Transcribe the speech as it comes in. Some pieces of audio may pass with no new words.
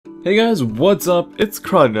Hey guys, what's up? It's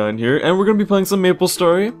Questline here, and we're gonna be playing some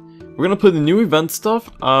MapleStory. We're gonna play the new event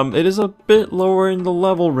stuff. It is a bit lower in the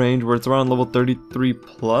level range, where it's around level 33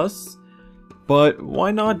 plus. But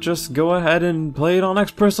why not just go ahead and play it on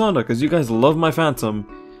X Persona? Because you guys love my Phantom,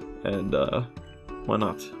 and why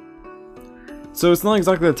not? So it's not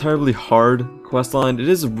exactly a terribly hard questline. It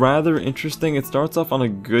is rather interesting. It starts off on a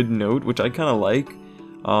good note, which I kind of like.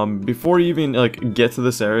 Before you even like get to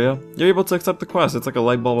this area, you're able to accept the quest. It's like a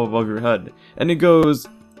light bulb above your head, and it goes,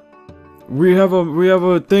 we have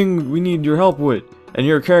a thing we need your help with," and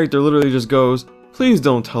your character literally just goes, "Please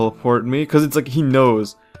don't teleport me," because it's like he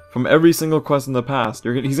knows from every single quest in the past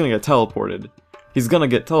he's gonna get teleported. He's gonna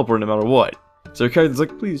get teleported no matter what. So your character's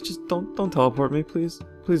like, "Please, just don't teleport me, please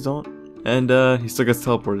don't," and he still gets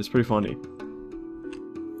teleported. It's pretty funny.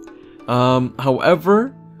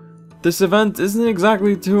 However, this event isn't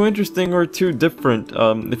exactly too interesting or too different.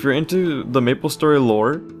 If you're into the MapleStory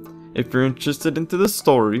lore, if you're interested into the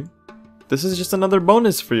story, this is just another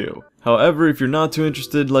bonus for you. However, if you're not too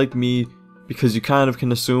interested like me, because you kind of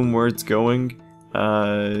can assume where it's going,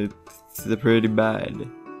 it's pretty bad.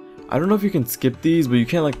 I don't know if you can skip these, but you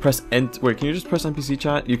can't like press wait, can you just press NPC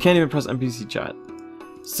chat? You can't even press NPC chat.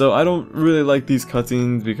 So I don't really like these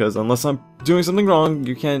cutscenes because unless I'm doing something wrong,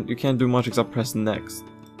 you can't do much except press next.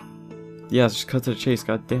 Yeah, just cut to the chase,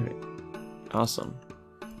 god damn it. Awesome.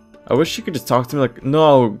 I wish you could just talk to me like,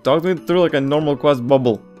 no, talk to me through like a normal quest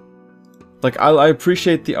bubble. Like, I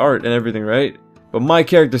appreciate the art and everything, right? But my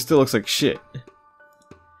character still looks like shit.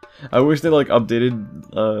 I wish they like updated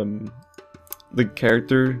the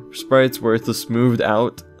character sprites where it's a smoothed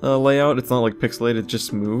out layout. It's not like pixelated, it's just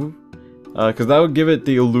smooth. Because that would give it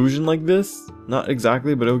the illusion like this. Not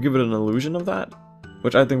exactly, but it would give it an illusion of that.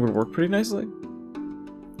 Which I think would work pretty nicely.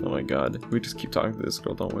 Oh my god, we just keep talking to this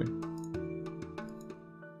girl, don't we?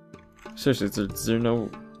 Seriously, is there no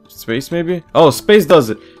space maybe? Oh, space does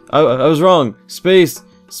it! I was wrong! Space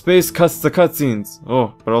cuts the cutscenes!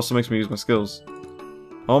 Oh, but it also makes me use my skills.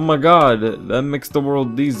 Oh my god, that makes the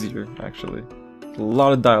world easier, actually. A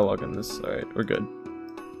lot of dialogue in this. Alright, we're good.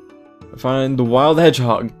 I find the wild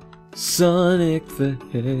hedgehog. Sonic the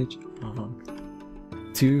Hedgehog.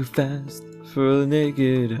 Too fast for the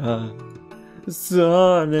naked eye.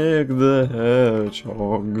 Sonic the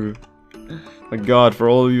Hedgehog. My god, for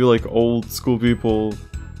all of you like old school people,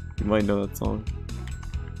 you might know that song.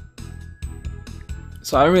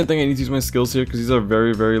 So I don't really think I need to use my skills here because these are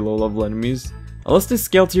very, very low level enemies. Unless they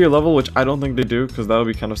scale to your level, which I don't think they do because that would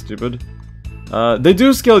be kind of stupid. They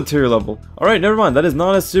do scale to your level. Alright, never mind. That is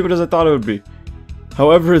not as stupid as I thought it would be.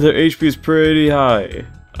 However, their HP is pretty high.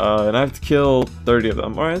 And I have to kill 30 of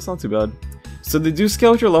them. Alright, it's not too bad. So they do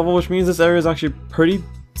scale with your level, which means this area is actually pretty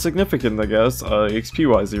significant, I guess. XP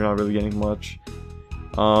wise, you're not really getting much.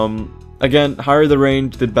 Again, higher the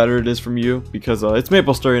range, the better it is from you, because it's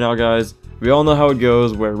MapleStory now, guys. We all know how it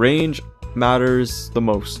goes, where range matters the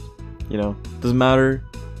most. You know, doesn't matter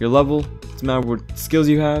your level, doesn't matter what skills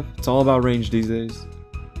you have. It's all about range these days.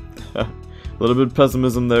 A little bit of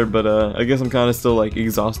pessimism there, but I guess I'm kind of still like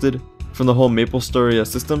exhausted from the whole MapleStory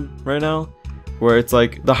system right now. Where it's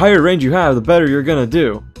like, the higher range you have, the better you're gonna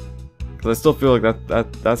do. Because I still feel like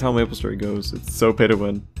that's how MapleStory goes. It's so pay to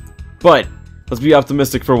win. But, let's be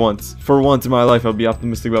optimistic for once. For once in my life, I'll be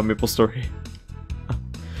optimistic about MapleStory.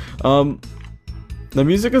 The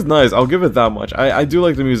music is nice, I'll give it that much. I do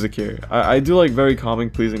like the music here. I do like very calming,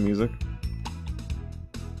 pleasing music.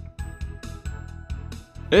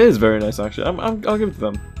 It is very nice, actually. I'll give it to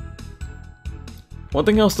them. One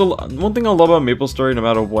thing I'll love about MapleStory, no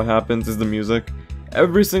matter what happens, is the music.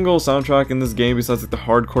 Every single soundtrack in this game, besides like the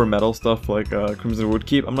hardcore metal stuff like Crimson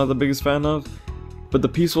Woodkeep, I'm not the biggest fan of. But the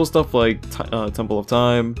peaceful stuff like Temple of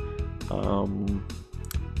Time,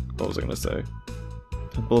 what was I gonna say?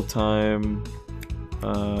 Temple of Time,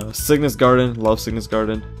 Cygnus Garden, love Cygnus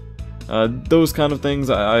Garden. Those kind of things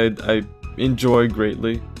I enjoy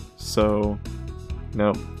greatly. So, you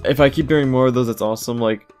know, if I keep hearing more of those, that's awesome.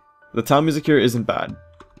 Like, the town music here isn't bad.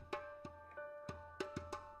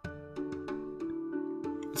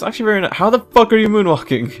 It's actually very nice. How the fuck are you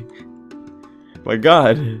moonwalking? My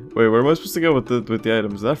god. Wait, where am I supposed to go with the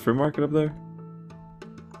items? Is that free market up there?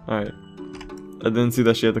 Alright. I didn't see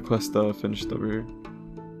that she had the quest finished over here.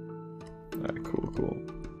 Alright, cool.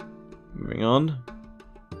 Moving on.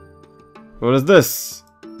 What is this?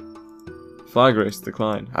 Flag race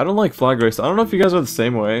decline. I don't like flag race. I don't know if you guys are the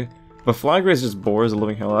same way. But flag race just bores the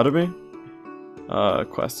living hell out of me.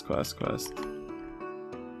 Quest.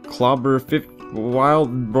 Clobber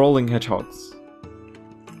wild rolling hedgehogs.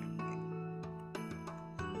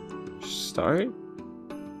 Start?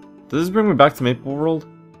 Does this bring me back to Maple World?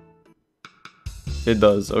 It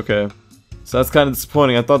does, okay. So that's kind of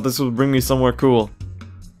disappointing. I thought this would bring me somewhere cool.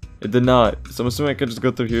 It did not. So I'm assuming I could just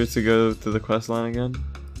go through here to go to the quest line again.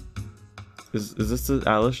 Is this the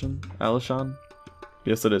Alishan?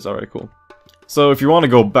 Yes, it is. Alright, cool. So if you want to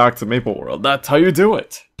go back to Maple World, that's how you do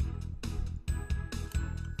it.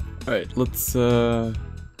 Alright, let's I'm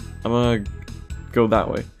gonna go that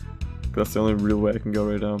way. That's the only real way I can go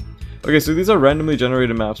right now. Okay, so these are randomly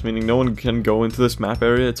generated maps, meaning no one can go into this map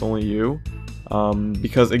area, it's only you.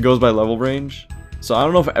 Because it goes by level range. So I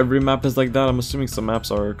don't know if every map is like that, I'm assuming some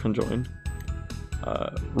maps are conjoined.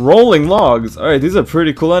 Rolling logs! Alright, these are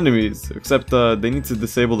pretty cool enemies, except they need to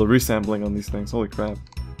disable the resampling on these things, holy crap.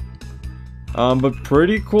 But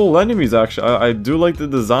pretty cool enemies actually, I do like the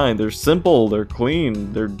design, they're simple, they're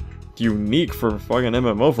clean, they're unique for fucking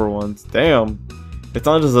MMO for once, damn. It's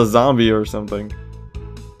not just a zombie or something.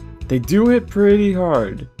 They do hit pretty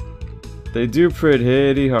hard. They do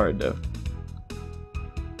pretty hard though.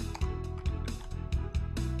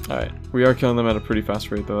 Alright, we are killing them at a pretty fast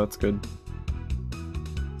rate though, that's good.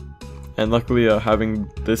 And luckily having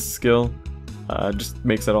this skill just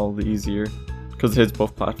makes it all the easier. Because it hits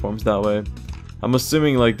both platforms that way. I'm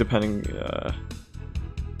assuming like depending...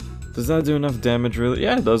 does that do enough damage really?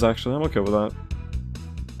 Yeah, it does actually, I'm okay with that.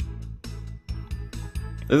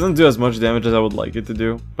 It doesn't do as much damage as I would like it to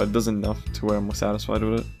do, but it does enough to where I'm satisfied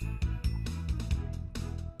with it.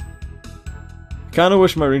 Kinda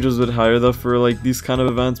wish my range was a bit higher though for like these kind of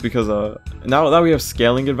events, because now that we have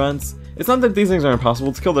scaling events, it's not that these things are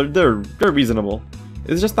impossible to kill, they're reasonable.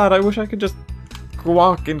 It's just that I wish I could just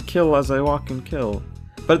walk and kill as I walk and kill.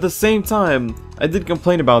 But at the same time, I did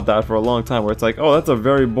complain about that for a long time, where it's like, oh, that's a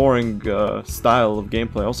very boring style of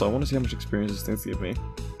gameplay. Also, I want to see how much experience these things give me.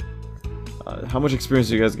 How much experience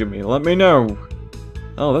do you guys give me? Let me know!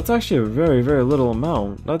 Oh, that's actually a very, very little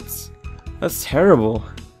amount. That's terrible.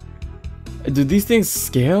 Do these things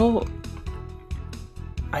scale?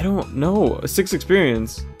 I don't know. 6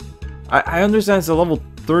 experience. I understand it's a level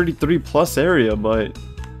 33 plus area, but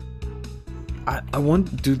I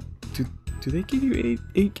want do they give you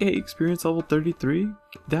 8k experience level 33?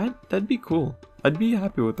 That'd be cool. I'd be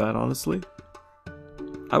happy with that, honestly.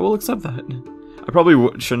 I will accept that. I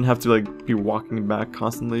probably shouldn't have to like be walking back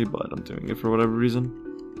constantly, but I'm doing it for whatever reason.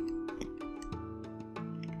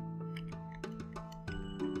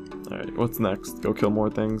 Alright, what's next? Go kill more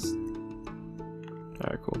things.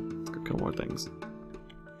 Alright, cool. Let's go kill more things.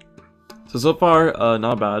 So far,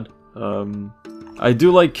 not bad. I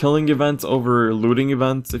do like killing events over looting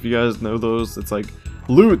events, if you guys know those. It's like,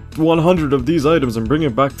 loot 100 of these items and bring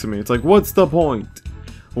it back to me. It's like, what's the point?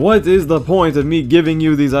 What is the point of me giving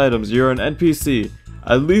you these items? You're an NPC.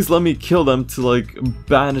 At least let me kill them to like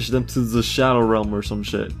banish them to the Shadow Realm or some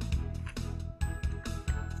shit.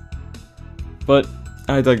 But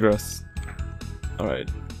I digress. Alright.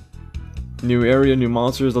 New area, new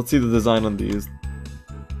monsters. Let's see the design on these.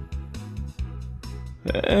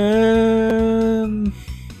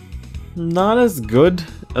 Not as good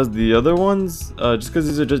as the other ones. Just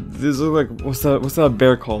because these look like, what's that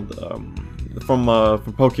bear called? From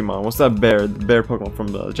Pokemon. What's that bear? The bear Pokemon from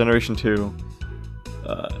the Generation 2.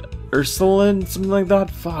 Ursulin? Something like that?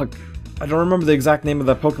 Fuck. I don't remember the exact name of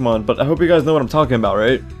that Pokemon, but I hope you guys know what I'm talking about,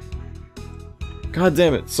 right? God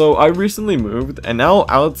damn it. So I recently moved, and now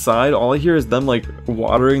outside, all I hear is them like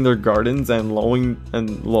watering their gardens and lowing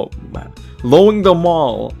the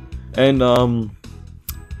mall and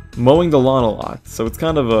mowing the lawn a lot. So it's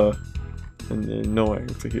kind of annoying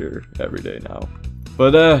to hear every day now.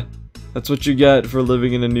 But that's what you get for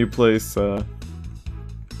living in a new place.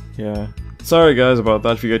 Yeah. Sorry guys about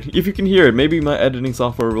that. If you can hear it, maybe my editing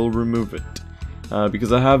software will remove it.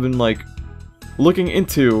 Because I have been like looking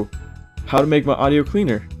into how to make my audio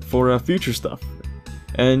cleaner for future stuff.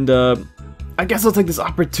 And I guess I'll take this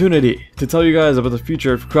opportunity to tell you guys about the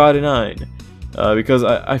future of Karate 9. Because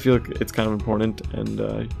I feel like it's kind of important,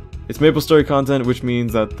 and it's MapleStory content, which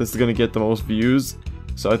means that this is going to get the most views.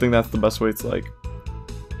 So I think that's the best way to like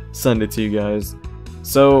send it to you guys.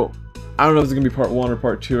 So I don't know if it's going to be part 1 or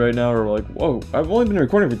part 2 right now, or like, whoa, I've only been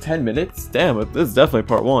recording for 10 minutes? Damn, this is definitely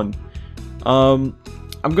part 1. I'm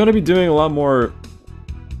going to be doing a lot more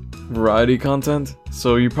variety content.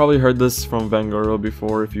 So you probably heard this from Vangoro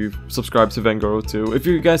before if you've subscribed to Vangoro too. If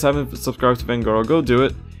you guys haven't subscribed to Vangoro, go do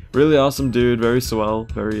it. Really awesome dude, very swell,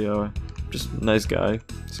 very just nice guy.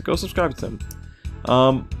 So go subscribe to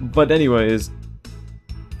him. But anyways,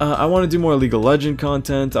 I want to do more League of Legends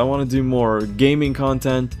content. I want to do more gaming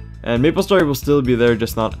content. And MapleStory will still be there,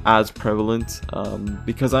 just not as prevalent,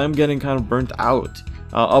 because I am getting kind of burnt out.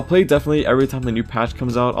 I'll play definitely every time a new patch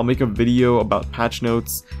comes out. I'll make a video about patch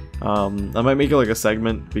notes. I might make it like a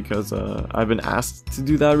segment because I've been asked to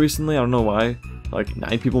do that recently. I don't know why. Like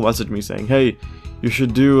 9 people messaged me saying, hey, you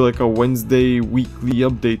should do like a Wednesday weekly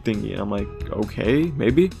update thingy. And I'm like, okay,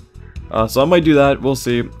 maybe. So I might do that. We'll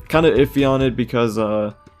see. Kind of iffy on it because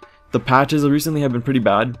the patches recently have been pretty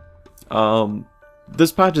bad.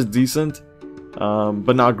 This patch is decent,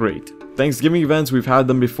 but not great. Thanksgiving events, we've had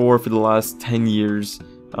them before for the last 10 years.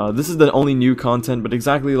 This is the only new content, but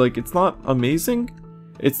exactly, like, it's not amazing.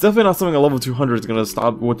 It's definitely not something a level 200 is gonna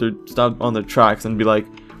stop on their tracks and be like,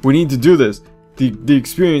 we need to do this. The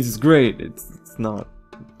experience is great. It's not.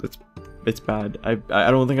 It's bad.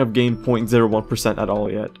 I don't think I've gained 0.01% at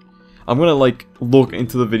all yet. I'm gonna like look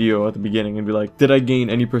into the video at the beginning and be like, did I gain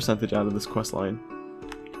any percentage out of this quest line?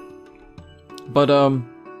 But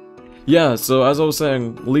yeah, so as I was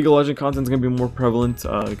saying, League of Legends content is gonna be more prevalent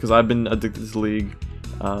because I've been addicted to League.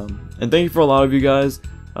 And thank you for a lot of you guys.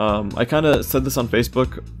 I kind of said this on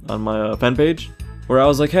Facebook on my fan page, where I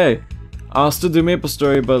was like, hey, I'll still do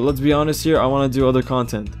MapleStory, but let's be honest here, I want to do other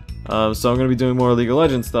content. So I'm gonna be doing more League of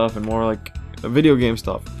Legends stuff and more like video game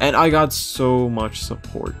stuff. And I got so much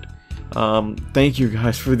support. Thank you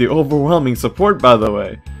guys for the overwhelming support, by the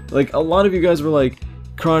way. Like, a lot of you guys were like,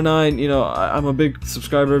 Car9, you know, I'm a big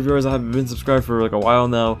subscriber of yours. I have been subscribed for like a while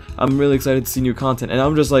now. I'm really excited to see new content. And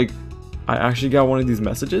I'm just like, I actually got one of these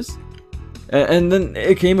messages? And then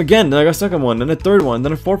it came again, then I got a second one, then a third one,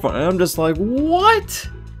 then a fourth one, and I'm just like, what?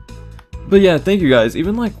 But yeah, thank you guys.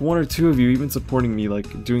 Even like 1 or 2 of you even supporting me,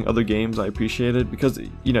 like doing other games, I appreciate it. Because,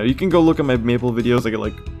 you know, you can go look at my Maple videos, I get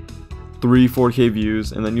like 3-4K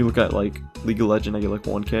views, and then you look at like League of Legends, I get like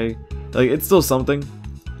 1K. Like, it's still something,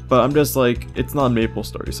 but I'm just like, it's not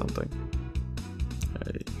MapleStory something.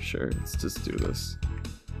 Alright, sure, let's just do this.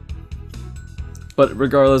 But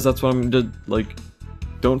regardless, that's what I'm gonna, like,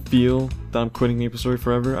 don't feel that I'm quitting MapleStory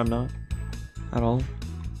forever. I'm not. At all.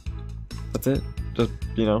 That's it. Just,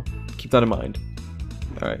 you know, keep that in mind.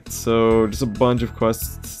 Alright, so just a bunch of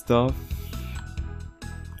quest stuff.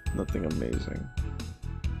 Nothing amazing.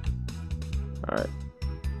 Alright.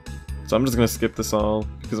 So I'm just gonna skip this all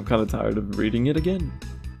because I'm kind of tired of reading it again.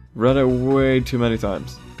 Read it way too many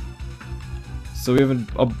times. So we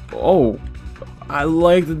have oh! I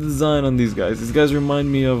like the design on these guys. These guys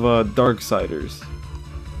remind me of Darksiders.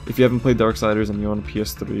 If you haven't played Darksiders and you own a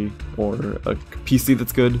PS3 or a PC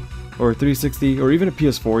that's good, or a 360, or even a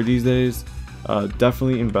PS4 these days,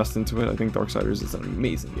 definitely invest into it. I think Darksiders is an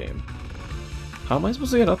amazing game. How am I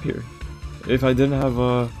supposed to get up here if I didn't have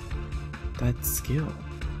that skill?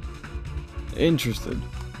 Interesting.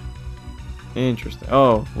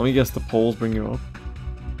 Oh, let me guess, the poles bring you up?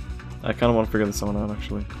 I kind of want to figure this one out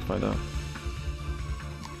actually, to find out.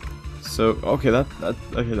 So, okay, that's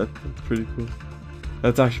pretty cool.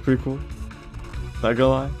 That's actually pretty cool. Not gonna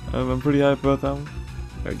lie, I'm pretty hyped about that one.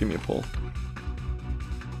 Alright, give me a pull.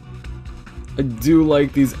 I do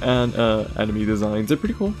like these enemy designs. They're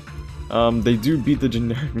pretty cool. They do beat the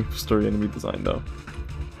generic MapleStory enemy design though.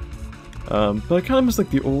 But I kind of miss like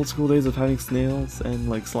the old school days of having snails and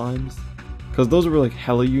like slimes, because those were like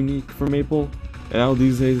hella unique for Maple. And now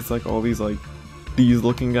these days it's like all these like these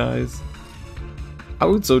looking guys. I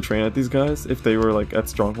would so train at these guys if they were like at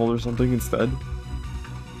Stronghold or something instead.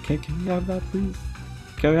 Can we have that, please?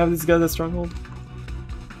 Can we have these guys at Stronghold?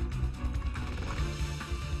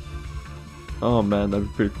 Oh man, that'd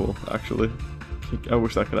be pretty cool, actually. I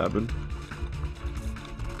wish that could happen.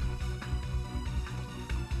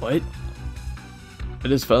 What? I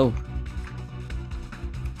just fell.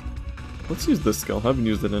 Let's use this skill. I haven't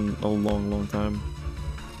used it in a long time.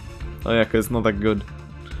 Oh yeah, because it's not that good.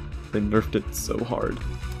 They nerfed it so hard.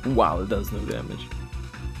 Wow, it does no damage.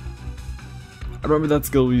 I remember that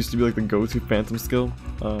skill used to be like the go-to phantom skill.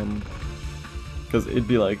 Because it'd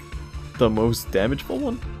be like the most damageful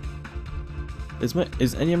one.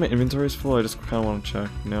 Is any of my inventories full? I just kind of want to check.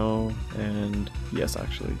 No, and yes,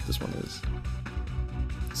 actually, this one is.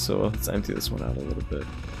 So let's empty this one out a little bit.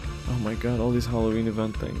 Oh my god, all these Halloween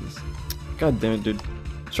event things. God damn it, dude. I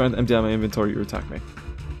was trying to empty out my inventory, you attack me.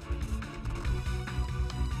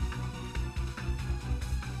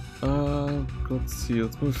 Let's see,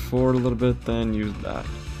 let's move forward a little bit, then use that.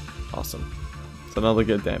 Awesome. So now they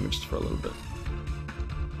get damaged for a little bit.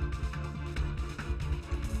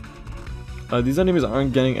 These enemies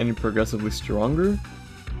aren't getting any progressively stronger.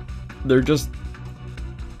 They're just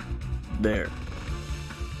there.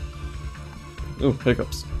 Ooh,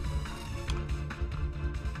 hiccups.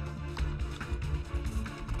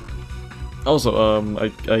 Also,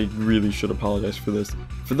 I really should apologize for this.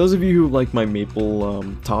 For those of you who like my Maple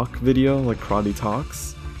talk video, like karate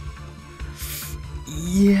talks,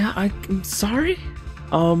 yeah, I'm sorry.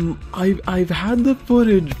 I've had the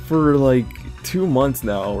footage for like 2 months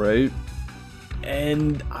now, right?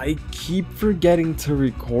 And I keep forgetting to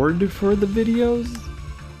record for the videos.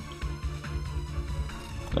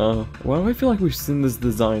 Why do I feel like we've seen this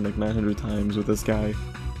design like 900 times with this guy?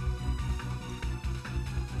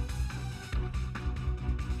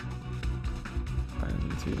 I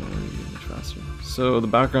need to get much faster. So the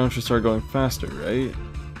background should start going faster, right?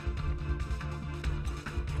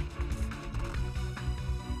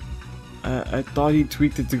 I thought he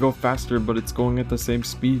tweaked it to go faster, but it's going at the same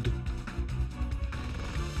speed.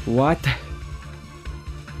 What?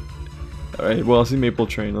 Alright, well, I see Maple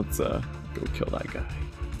Train. Let's go kill that guy.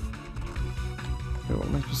 Okay, what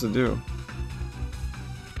am I supposed to do?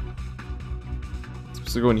 I'm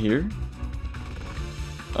supposed to go in here?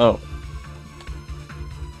 Oh.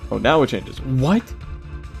 Oh, now it changes. What?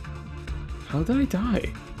 How did I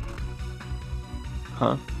die?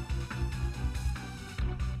 Huh?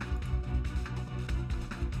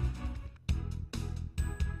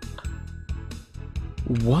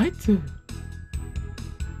 What?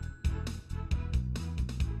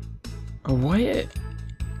 What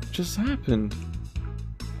just happened?